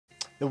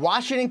The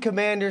Washington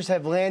Commanders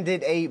have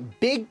landed a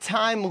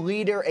big-time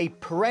leader, a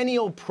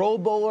perennial Pro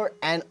Bowler,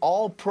 and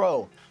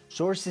All-Pro.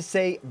 Sources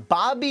say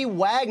Bobby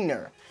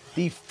Wagner,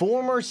 the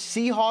former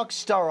Seahawks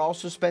star,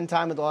 also spent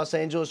time with the Los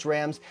Angeles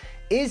Rams,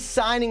 is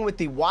signing with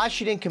the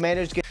Washington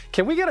Commanders.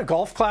 Can we get a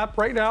golf clap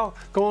right now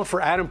going for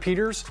Adam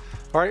Peters?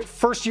 All right,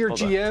 first-year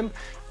GM.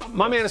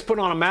 My man is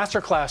putting on a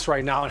masterclass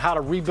right now on how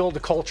to rebuild the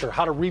culture,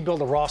 how to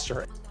rebuild the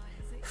roster.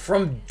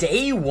 From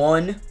day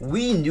one,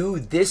 we knew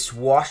this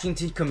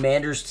Washington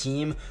Commanders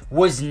team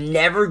was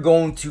never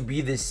going to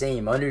be the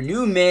same. Under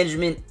new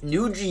management,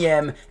 new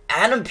GM,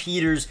 Adam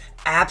Peters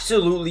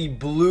absolutely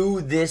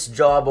blew this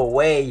job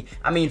away.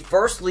 I mean,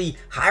 firstly,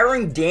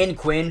 hiring Dan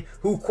Quinn,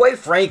 who quite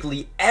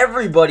frankly,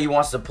 everybody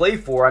wants to play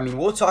for. I mean,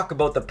 we'll talk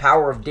about the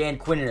power of Dan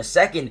Quinn in a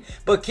second,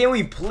 but can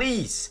we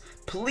please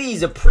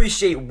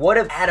appreciate what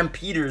Adam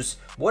Peters,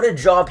 what a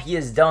job he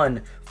has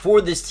done for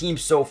this team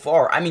so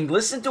far. I mean,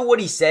 listen to what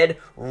he said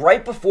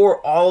right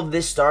before all of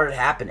this started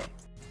happening.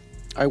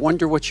 I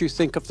wonder what you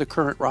think of the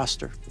current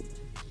roster.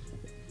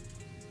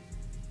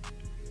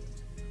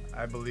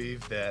 I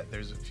believe that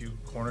there's a few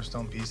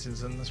cornerstone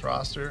pieces in this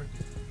roster.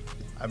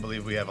 I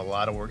believe we have a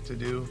lot of work to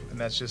do, and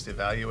that's just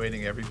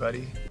evaluating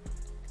everybody.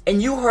 And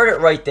you heard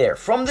it right there.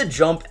 From the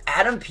jump,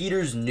 Adam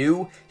Peters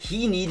knew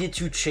he needed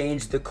to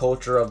change the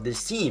culture of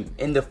this team.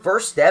 And the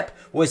first step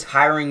was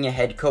hiring a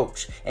head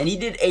coach. And he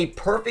did a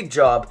perfect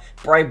job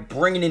by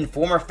bringing in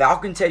former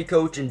Falcons head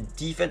coach and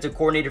defensive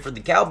coordinator for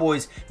the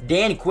Cowboys,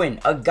 Dan Quinn,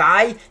 a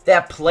guy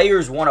that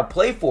players want to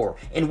play for.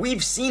 And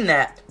we've seen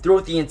that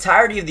throughout the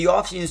entirety of the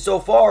offseason so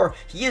far.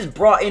 He has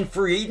brought in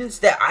free agents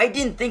that I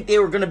didn't think they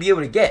were going to be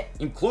able to get,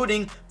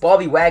 including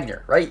Bobby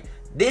Wagner, right?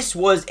 This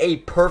was a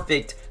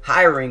perfect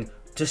hiring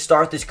to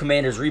start this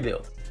Commanders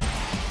rebuild.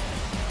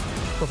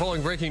 We're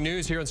following breaking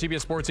news here on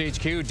CBS Sports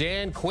HQ.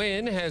 Dan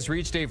Quinn has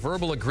reached a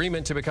verbal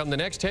agreement to become the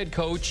next head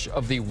coach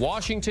of the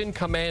Washington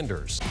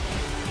Commanders.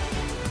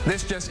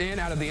 This just in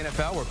out of the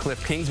NFL, where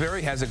Kliff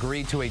Kingsbury has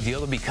agreed to a deal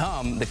to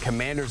become the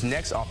Commanders'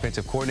 next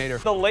offensive coordinator.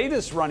 The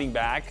latest running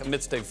back,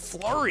 amidst a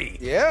flurry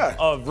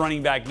of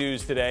running back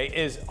news today,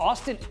 is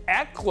Austin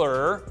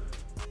Eckler,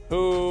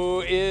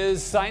 who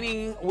is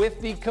signing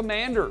with the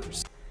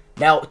Commanders.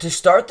 Now, to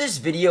start this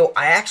video,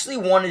 I actually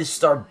wanted to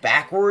start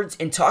backwards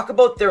and talk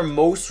about their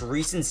most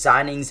recent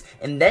signings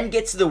and then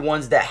get to the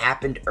ones that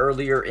happened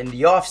earlier in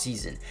the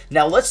offseason.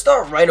 Now, let's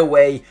start right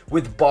away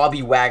with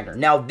Bobby Wagner.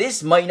 Now,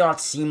 this might not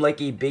seem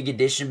like a big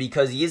addition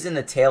because he is in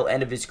the tail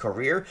end of his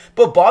career,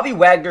 but Bobby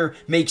Wagner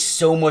makes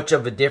so much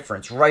of a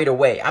difference right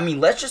away. I mean,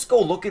 let's just go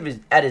look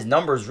at his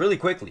numbers really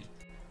quickly.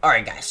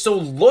 Alright guys, so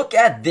look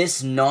at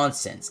this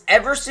nonsense.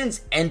 Ever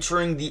since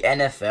entering the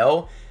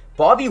NFL,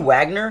 Bobby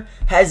Wagner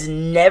has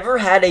never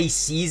had a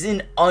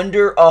season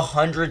under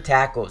 100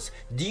 tackles.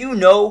 Do you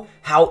know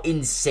how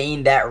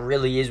insane that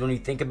really is when you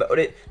think about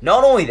it?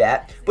 Not only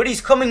that, but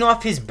he's coming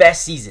off his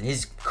best season.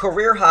 His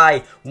career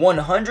high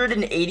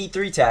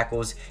 183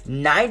 tackles,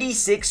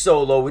 96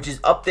 solo, which is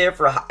up there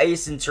for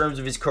highest in terms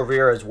of his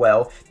career as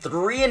well,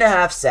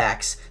 3.5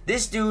 sacks.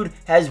 This dude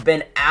has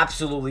been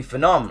absolutely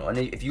phenomenal. And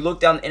if you look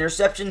down the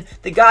interception,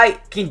 the guy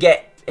can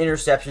get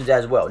interceptions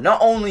as well. Not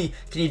only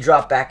can he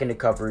drop back into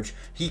coverage,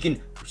 he can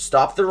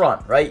stop the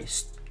run, right?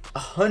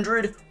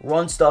 100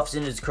 run stuffs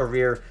in his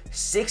career,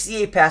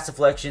 68 pass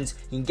deflections.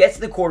 He can get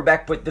to the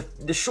quarterback, but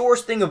the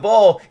surest thing of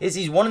all is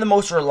he's one of the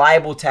most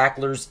reliable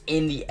tacklers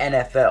in the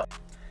NFL.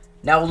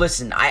 Now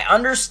listen, I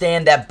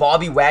understand that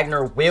Bobby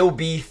Wagner will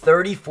be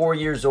 34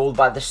 years old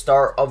by the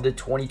start of the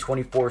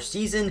 2024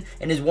 season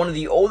and is one of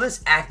the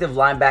oldest active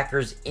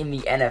linebackers in the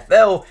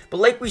NFL, but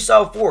like we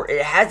saw before,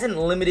 it hasn't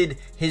limited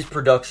his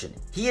production.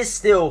 He has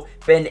still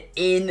been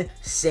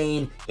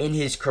insane in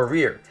his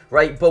career,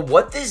 right? But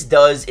what this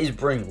does is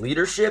bring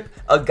leadership,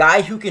 a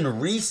guy who can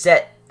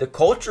reset the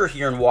culture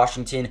here in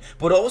Washington,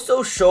 but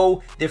also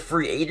show the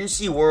free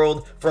agency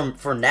world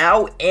for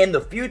now and the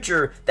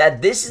future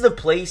that this is a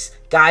place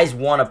guys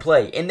want to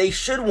play, and they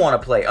should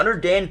want to play. Under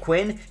Dan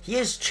Quinn, he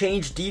has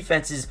changed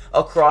defenses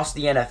across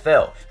the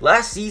NFL.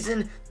 Last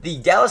season, the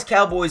Dallas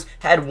Cowboys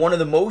had one of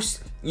the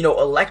most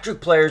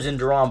electric players in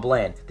Deron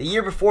Bland. The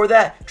year before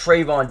that,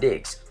 Trayvon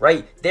Diggs,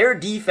 right? Their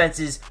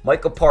defenses,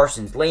 Micah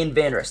Parsons, Lane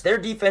Van Rest, their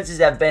defenses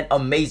have been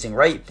amazing,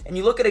 right? And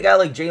you look at a guy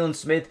like Jalen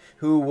Smith,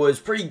 who was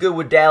pretty good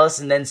with Dallas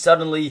and then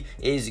suddenly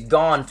is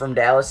gone from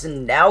Dallas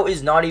and now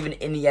is not even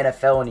in the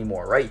NFL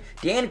anymore, right?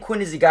 Dan Quinn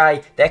is a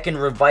guy that can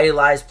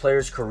revitalize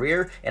players'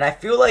 career, and I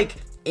feel like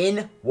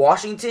in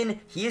Washington,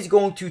 he is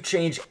going to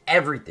change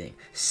everything.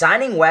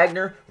 Signing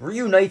Wagner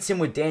reunites him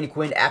with Dan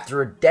Quinn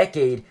after a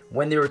decade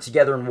when they were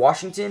together in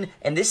Washington,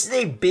 and this is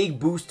a big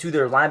boost to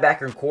their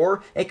linebacker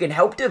core. It can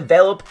help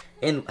develop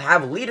and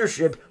have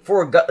leadership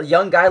for a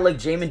young guy like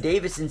Jamin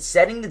Davis and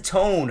setting the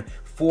tone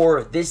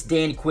for this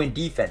Dan Quinn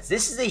defense.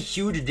 This is a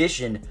huge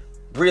addition,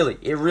 really.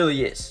 It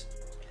really is.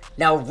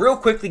 Now, real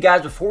quickly,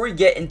 guys, before we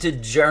get into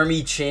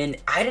Jeremy Chinn,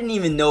 I didn't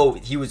even know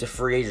he was a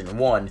free agent,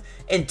 one.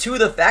 And 2,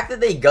 the fact that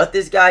they got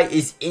this guy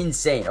is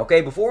insane. Okay,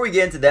 before we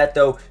get into that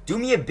though, do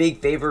me a big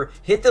favor,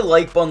 hit the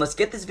like button. Let's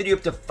get this video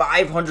up to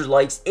 500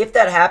 likes. If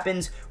that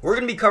happens, we're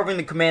going to be covering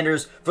the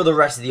Commanders for the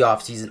rest of the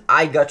offseason.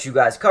 I got you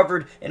guys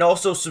covered. And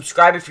also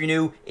subscribe if you're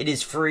new. It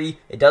is free.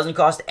 It doesn't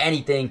cost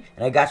anything.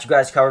 And I got you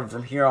guys covered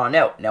from here on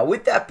out. Now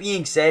with that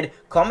being said,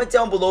 comment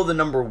down below the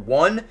number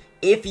 1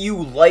 if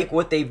you like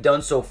what they've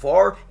done so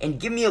far, and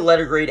give me a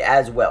letter grade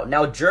as well.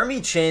 Now, Jeremy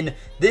Chinn,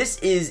 this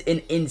is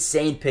an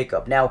insane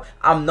pickup. Now,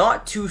 I'm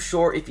not too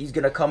sure if he's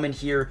going to come in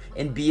here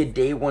and be a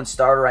day 1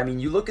 starter. I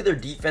mean, you look at their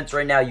defense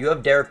right now, you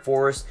have Derek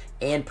Forrest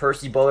and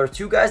Percy Butler,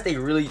 2 guys they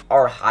really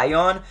are high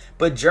on,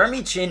 but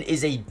Jeremy Chinn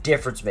is a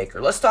difference maker.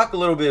 Let's talk a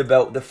little bit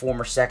about the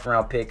former 2nd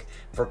round pick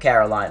for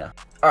Carolina.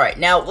 Alright,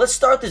 now let's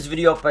start this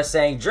video off by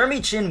saying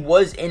Jeremy Chinn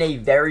was in a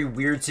very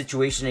weird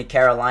situation in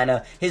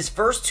Carolina. His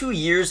first 2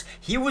 years,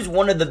 he was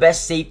one of the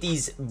best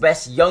safeties,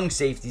 best young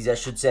safeties I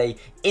should say,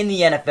 in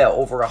the NFL.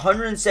 Over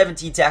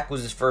 117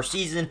 tackles his first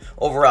season,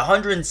 over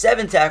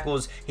 107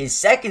 tackles his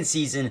second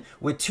season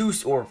with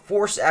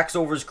 4 sacks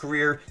over his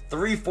career,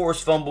 3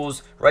 forced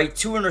fumbles, right,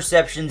 2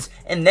 interceptions,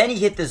 and then he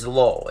hit this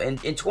lull.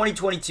 And in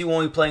 2022,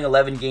 only playing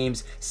 11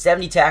 games,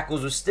 70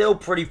 tackles was still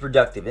pretty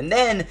productive. And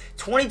then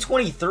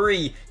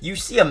 2023, you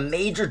see a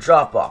major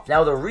drop off.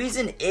 Now the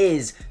reason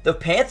is the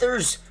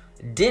Panthers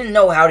didn't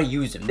know how to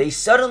use him. They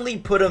suddenly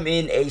put him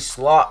in a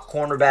slot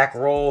cornerback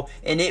role,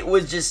 and it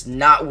was just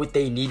not what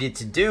they needed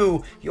to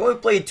do. He only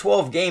played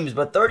 12 games,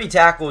 but 30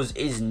 tackles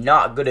is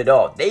not good at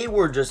all. They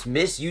were just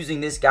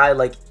misusing this guy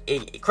like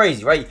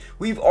crazy, right?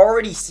 We've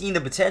already seen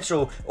the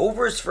potential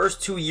over his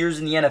first 2 years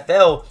in the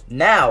NFL.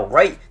 Now,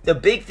 right, the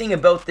big thing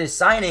about this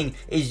signing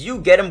is you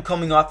get him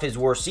coming off his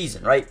worst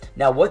season, right?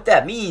 Now, what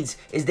that means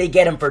is they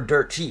get him for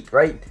dirt cheap,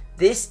 right?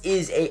 This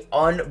is a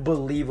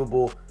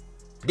unbelievable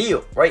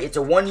deal, right? It's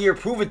a 1-year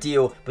prove-it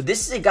deal, but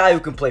this is a guy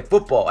who can play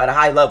football at a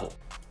high level.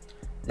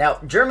 Now,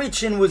 Jeremy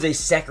Chinn was a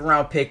 2nd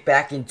round pick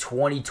back in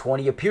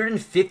 2020, appeared in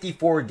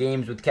 54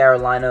 games with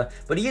Carolina,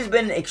 but he has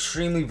been an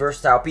extremely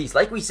versatile piece.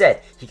 Like we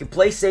said, he can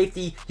play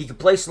safety, he can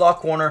play slot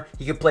corner,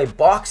 he can play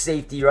box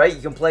safety, right?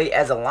 He can play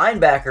as a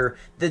linebacker.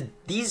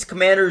 These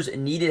Commanders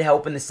needed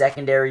help in the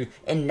secondary,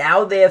 and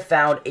now they have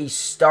found a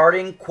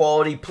starting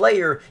quality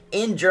player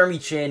in Jeremy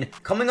Chinn.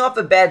 Coming off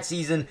a bad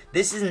season,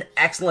 this is an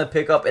excellent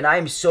pickup, and I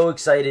am so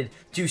excited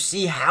to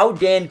see how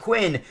Dan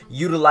Quinn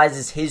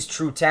utilizes his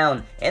true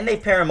talent. And they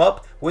pair him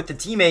up with the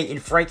teammate in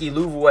Frankie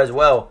Louvu as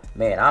well.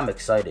 Man, I'm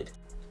excited.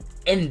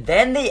 And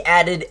then they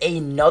added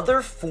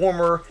another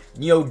former,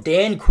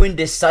 Dan Quinn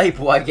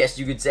disciple, I guess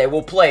you could say,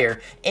 well,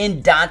 player,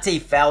 in Dante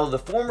Fowler. The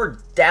former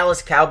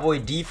Dallas Cowboy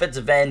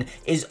defensive end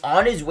is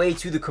on his way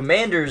to the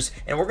Commanders,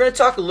 and we're going to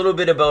talk a little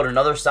bit about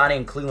another signing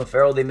in Clelin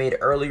Ferrell they made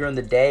earlier in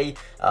the day,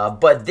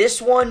 but this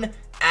one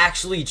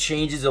actually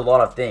changes a lot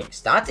of things.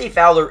 Dante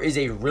Fowler is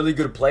a really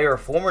good player, a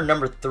former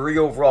number 3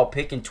 overall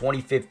pick in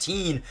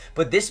 2015,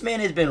 but this man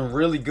has been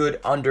really good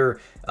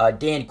under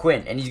Dan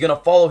Quinn, and he's going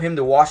to follow him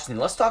to Washington.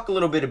 Let's talk a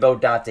little bit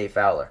about Dante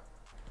Fowler.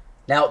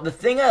 Now, the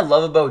thing I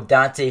love about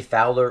Dante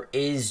Fowler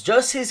is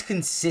just his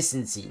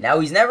consistency. Now,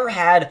 he's never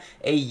had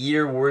a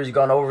year where he's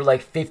gone over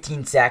like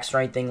 15 sacks or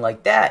anything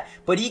like that,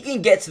 but he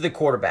can get to the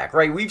quarterback,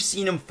 right? We've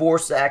seen him 4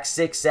 sacks,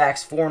 6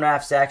 sacks,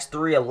 4.5 sacks,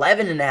 3,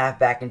 11.5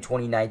 back in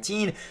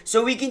 2019,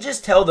 so we can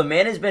just tell the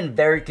man has been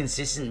very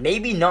consistent.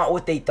 Maybe not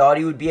what they thought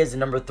he would be as a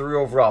number 3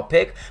 overall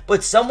pick,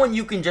 but someone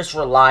you can just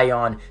rely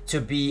on to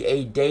be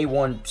a day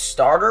 1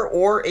 starter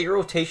or a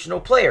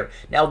rotational player.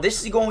 Now,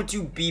 this is going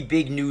to be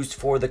big news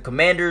for the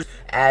Commanders,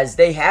 as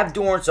they have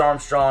Dorrance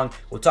Armstrong.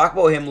 We'll talk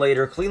about him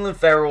later. Clelin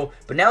Ferrell,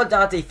 but now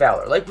Dante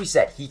Fowler. Like we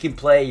said, he can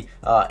play.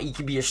 He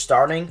can be a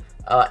starting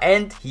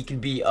end. He can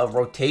be a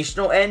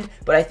rotational end.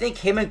 But I think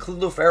him and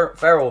Clelin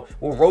Ferrell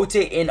will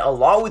rotate in a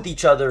lot with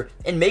each other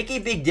and make a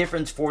big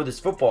difference for this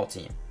football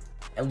team.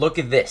 And look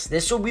at this.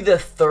 This will be the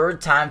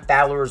 3rd time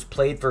Fowler has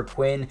played for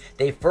Quinn.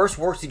 They first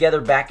worked together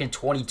back in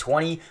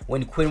 2020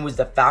 when Quinn was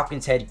the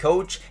Falcons head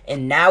coach.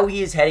 And now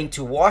he is heading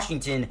to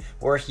Washington,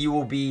 where he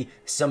will be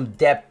some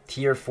depth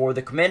here for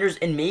the Commanders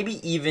and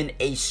maybe even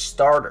a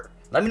starter.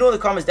 Let me know in the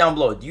comments down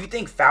below. Do you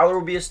think Fowler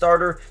will be a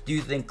starter? Do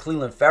you think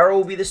Clelin Ferrell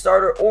will be the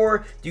starter?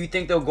 Or do you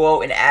think they'll go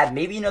out and add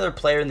maybe another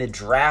player in the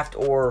draft,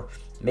 or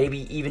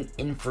maybe even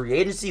in free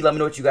agency? Let me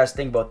know what you guys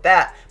think about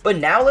that. But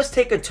now let's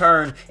take a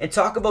turn and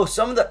talk about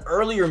some of the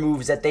earlier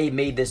moves that they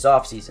made this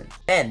offseason.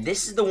 And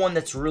this is the one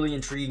that's really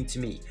intriguing to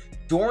me.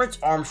 Dorrance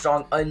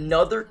Armstrong,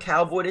 another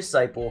Cowboy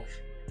disciple,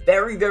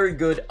 very, very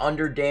good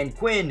under Dan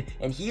Quinn,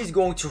 and he is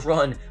going to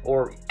run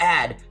or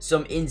add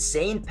some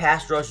insane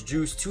pass rush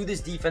juice to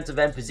this defensive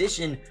end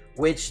position,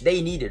 which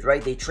they needed,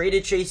 right? They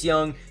traded Chase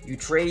Young. You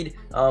trade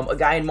a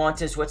guy in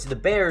Montez Sweat to the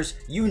Bears.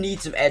 You need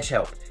some edge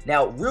help.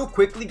 Now, real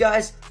quickly,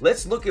 guys,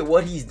 let's look at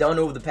what he's done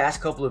over the past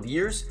couple of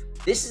years.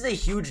 This is a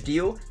huge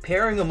deal,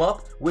 pairing him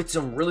up with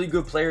some really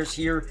good players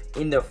here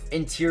in the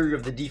interior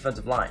of the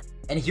defensive line.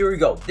 And here we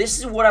go. This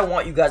is what I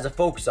want you guys to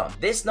focus on.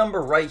 This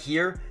number right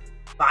here,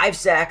 5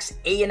 sacks,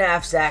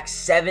 8.5 sacks,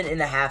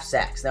 7.5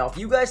 sacks. Now, if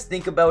you guys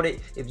think about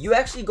it, if you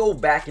actually go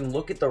back and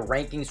look at the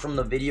rankings from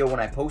the video when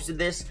I posted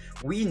this,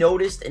 we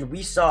noticed and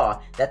we saw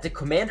that the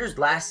Commanders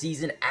last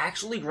season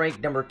actually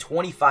ranked number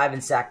 25 in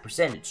sack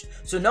percentage.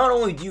 So not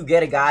only do you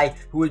get a guy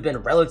who has been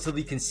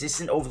relatively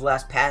consistent over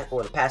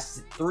the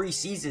past 3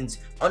 seasons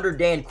under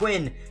Dan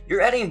Quinn, you're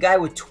adding a guy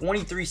with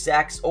 23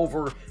 sacks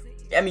over,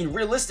 I mean,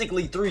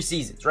 realistically 3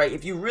 seasons, right?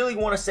 If you really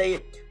want to say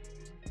it,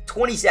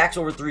 20 sacks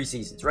over 3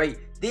 seasons, right?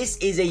 This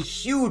is a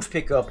huge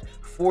pickup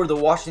for the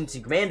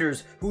Washington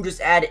Commanders, who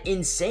just add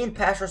insane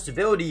pass rush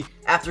stability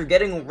after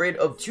getting rid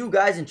of 2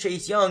 guys in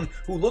Chase Young,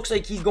 who looks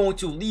like he's going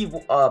to leave,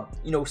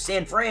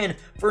 San Fran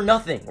for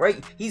nothing,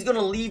 right? He's going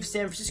to leave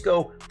San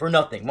Francisco for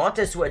nothing.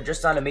 Montez Sweat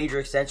just signed a major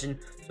extension,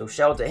 so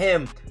shout out to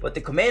him, but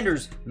the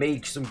Commanders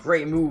made some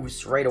great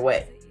moves right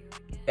away.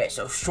 Okay,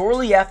 so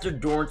shortly after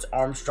Dorance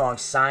Armstrong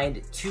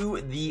signed to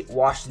the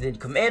Washington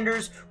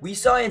Commanders, we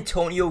saw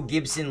Antonio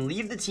Gibson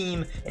leave the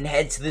team and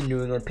head to the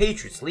New England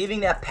Patriots, leaving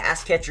that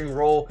pass catching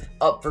role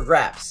up for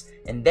grabs.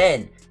 And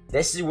then,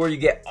 this is where you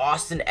get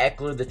Austin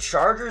Ekeler, the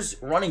Chargers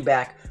running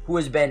back, who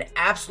has been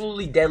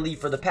absolutely deadly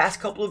for the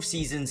past couple of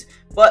seasons,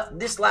 but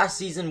this last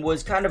season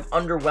was kind of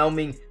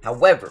underwhelming.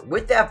 However,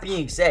 with that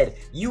being said,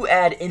 you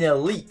add an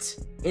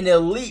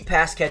elite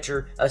pass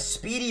catcher, a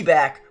speedy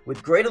back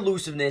with great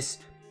elusiveness,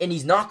 and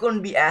he's not going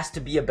to be asked to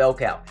be a bell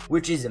cow,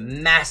 which is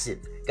massive.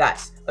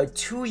 Guys, a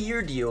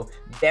 2-year deal,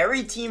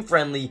 very team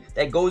friendly,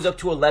 that goes up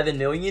to $11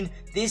 million.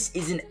 This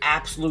is an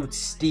absolute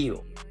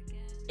steal.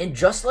 And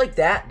just like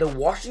that, the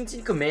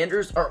Washington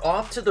Commanders are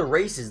off to the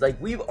races. Like,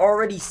 we've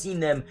already seen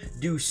them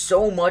do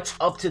so much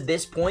up to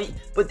this point,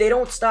 but they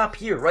don't stop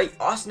here, right?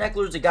 Austin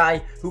Ekeler is a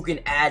guy who can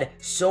add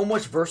so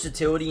much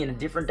versatility and a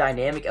different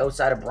dynamic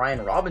outside of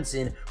Brian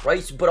Robinson,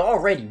 right? But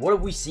already, what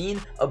have we seen?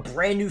 A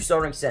brand new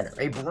starting center,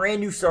 a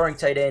brand new starting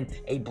tight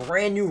end, a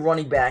brand new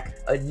running back,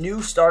 a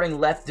new starting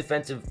left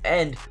defensive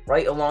end,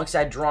 right?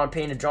 Alongside Deron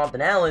Payne and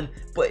Jonathan Allen.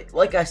 But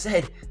like I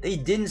said, they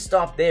didn't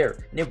stop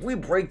there. And if we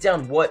break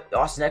down what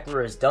Austin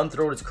Ekeler has done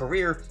throughout his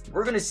career,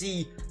 we're going to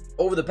see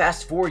over the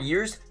past 4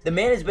 years, the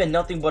man has been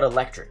nothing but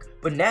electric.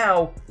 But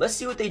now, let's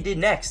see what they did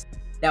next.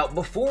 Now,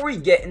 before we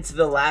get into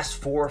the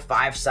last 4 or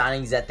 5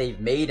 signings that they've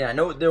made, and I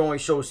know there only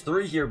shows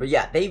 3 here, but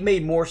yeah, they've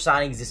made more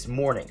signings this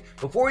morning.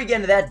 Before we get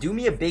into that, do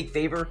me a big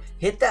favor,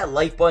 hit that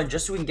like button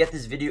just so we can get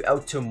this video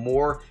out to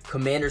more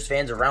Commanders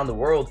fans around the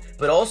world,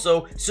 but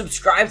also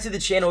subscribe to the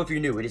channel if you're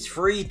new. It is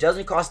free,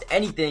 doesn't cost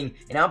anything,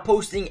 and I'm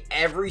posting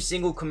every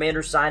single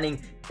Commander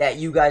signing that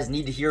you guys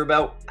need to hear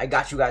about. I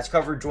got you guys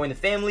covered. Join the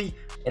family.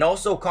 And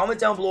also comment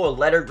down below a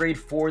letter grade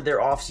for their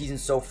offseason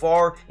so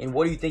far and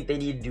what do you think they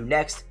need to do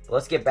next. But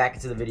let's get back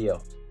into the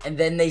video. And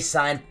then they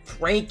signed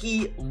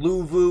Frankie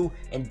Louvu,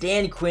 and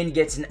Dan Quinn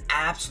gets an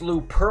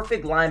absolute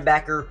perfect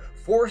linebacker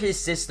for his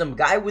system,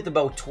 guy with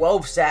about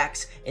 12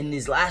 sacks in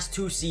his last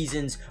 2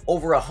 seasons,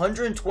 over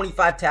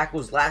 125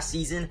 tackles last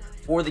season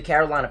for the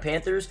Carolina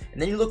Panthers,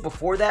 and then you look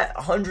before that,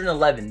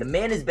 111. The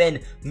man has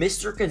been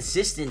Mr.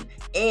 Consistent,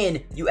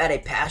 and you add a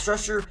pass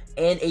rusher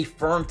and a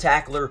firm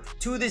tackler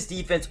to this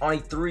defense on a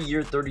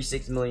 3-year,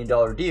 $36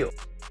 million deal.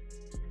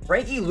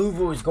 Frankie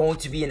Louvu is going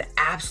to be an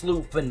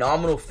absolute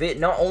phenomenal fit.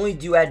 Not only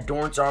do you add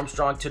Dorance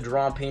Armstrong to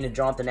Deron Payne and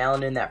Jonathan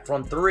Allen in that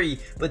front 3,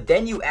 but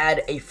then you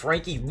add a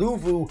Frankie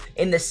Louvu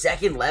in the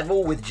second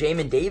level with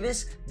Jamin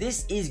Davis.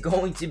 This is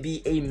going to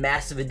be a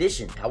massive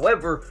addition.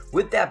 However,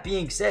 with that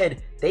being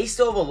said, they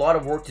still have a lot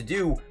of work to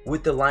do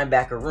with the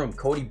linebacker room.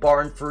 Cody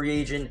Barton, free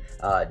agent,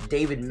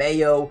 David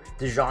Mayo,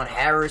 Dejon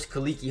Harris,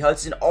 Kaliki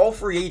Hudson, all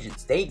free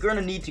agents. They're going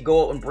to need to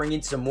go out and bring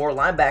in some more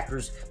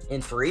linebackers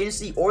in free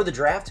agency or the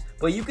draft,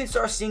 but you can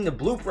start seeing the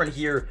blueprint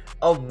here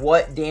of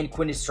what Dan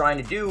Quinn is trying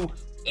to do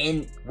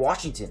in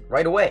Washington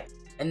right away.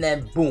 And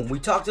then boom, we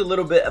talked a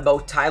little bit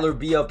about Tyler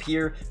B up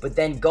here, but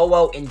then go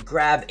out and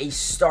grab a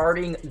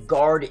starting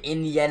guard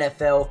in the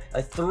NFL,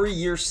 a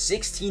 3-year,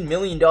 $16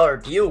 million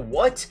deal.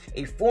 What?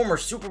 A former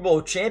Super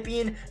Bowl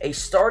champion, a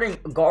starting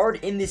guard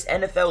in this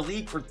NFL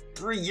league for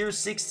 3 years,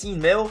 16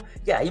 mil.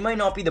 Yeah, he might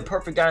not be the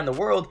perfect guy in the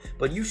world,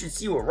 but you should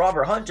see what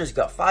Robert Hunt just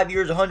got. 5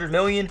 years, 100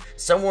 million,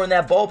 somewhere in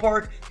that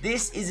ballpark.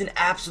 This is an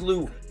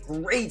absolute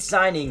great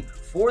signing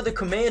for the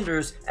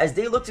Commanders as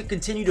they look to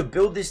continue to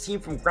build this team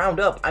from ground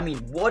up. I mean,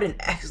 what an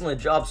excellent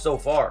job so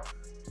far.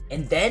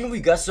 And then we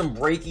got some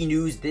breaking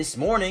news this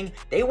morning.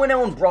 They went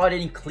out and brought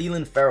in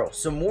Clelin Ferrell,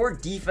 some more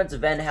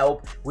defensive end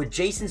help with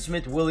Jason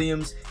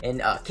Smith-Williams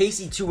and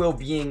Casey Toohill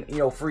being,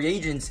 free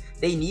agents.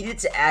 They needed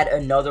to add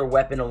another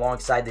weapon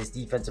alongside this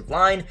defensive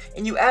line,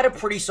 and you add a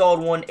pretty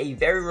solid one, a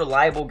very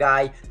reliable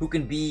guy who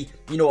can be,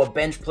 a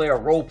bench player, a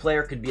role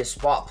player, could be a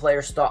spot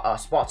player,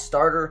 spot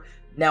starter.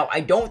 Now, I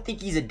don't think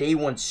he's a day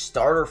one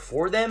starter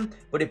for them,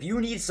 but if you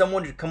need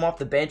someone to come off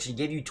the bench and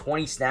give you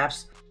 20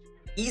 snaps,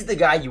 he's the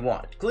guy you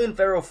want. Clelin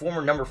Ferrell,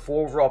 former number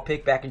 4 overall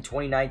pick back in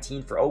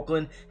 2019 for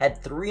Oakland,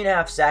 had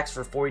 3.5 sacks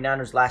for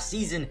 49ers last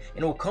season,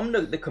 and will come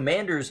to the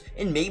Commanders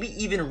and maybe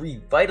even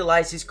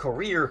revitalize his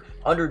career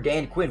under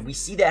Dan Quinn. We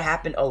see that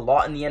happen a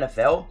lot in the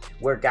NFL,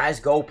 where guys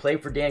go play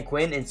for Dan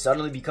Quinn and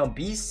suddenly become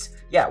beasts.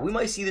 yeah, we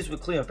might see this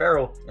with Clelin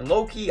Ferrell, and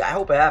low-key, I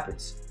hope it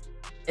happens.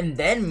 And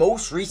then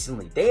most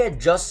recently, they had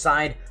just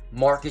signed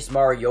Marcus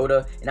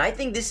Mariota, and I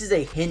think this is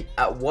a hint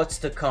at what's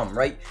to come,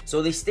 right?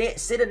 So they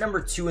sit at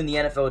number 2 in the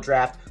NFL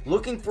draft,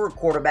 looking for a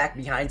quarterback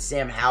behind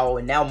Sam Howell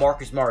and now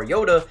Marcus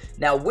Mariota.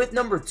 Now with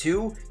number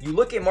 2, you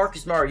look at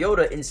Marcus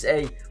Mariota and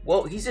say,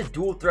 well, he's a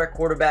dual threat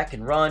quarterback,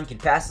 can run, can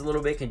pass a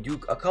little bit, can do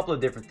a couple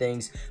of different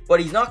things, but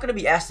he's not going to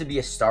be asked to be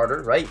a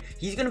starter, right?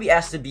 He's going to be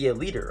asked to be a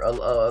leader,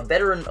 a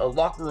veteran, a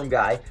locker room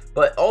guy,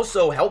 but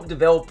also help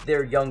develop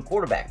their young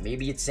quarterback.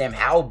 Maybe it's Sam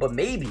Howell, but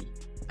maybe,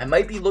 I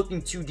might be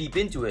looking too deep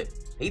into it,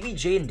 maybe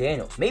Jaden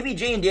Daniels. Maybe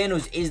Jaden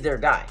Daniels is their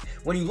guy.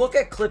 When you look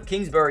at Kliff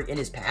Kingsbury in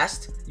his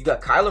past, you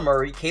got Kyler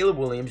Murray, Caleb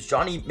Williams,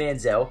 Johnny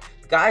Manziel.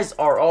 The guys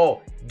are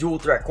all dual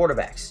threat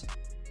quarterbacks.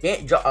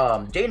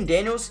 Jaden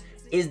Daniels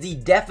is the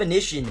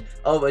definition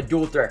of a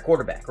dual threat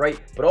quarterback, right?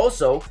 But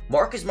also,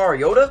 Marcus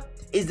Mariota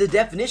is the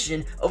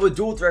definition of a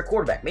dual threat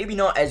quarterback. Maybe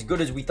not as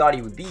good as we thought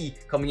he would be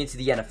coming into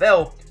the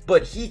NFL,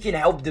 but he can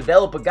help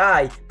develop a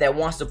guy that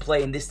wants to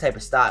play in this type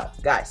of style.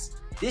 Guys,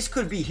 this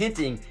could be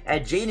hinting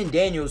at Jaden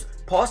Daniels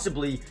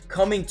possibly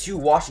coming to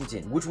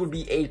Washington, which would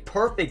be a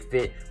perfect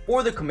fit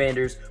for the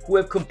Commanders, who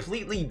have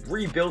completely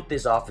rebuilt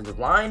this offensive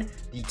line,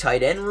 the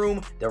tight end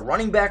room, the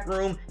running back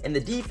room, and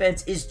the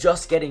defense is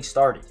just getting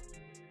started.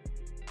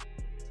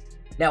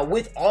 Now,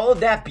 with all of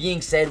that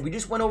being said, we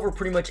just went over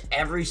pretty much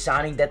every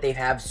signing that they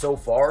have so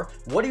far.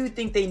 What do you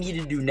think they need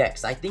to do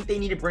next? I think they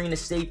need to bring in a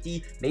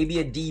safety, maybe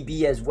a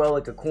DB as well,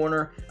 like a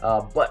corner.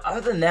 But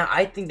other than that,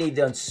 I think they've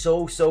done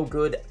so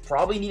good.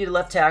 Probably needed a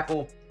left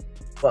tackle.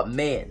 But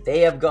man, they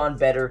have gone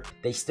better.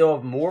 They still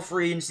have more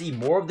free agency,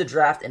 more of the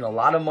draft, and a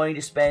lot of money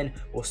to spend.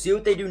 We'll see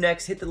what they do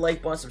next. Hit the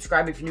like button,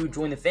 subscribe if you're new,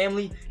 join the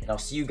family, and I'll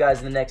see you guys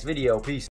in the next video. Peace.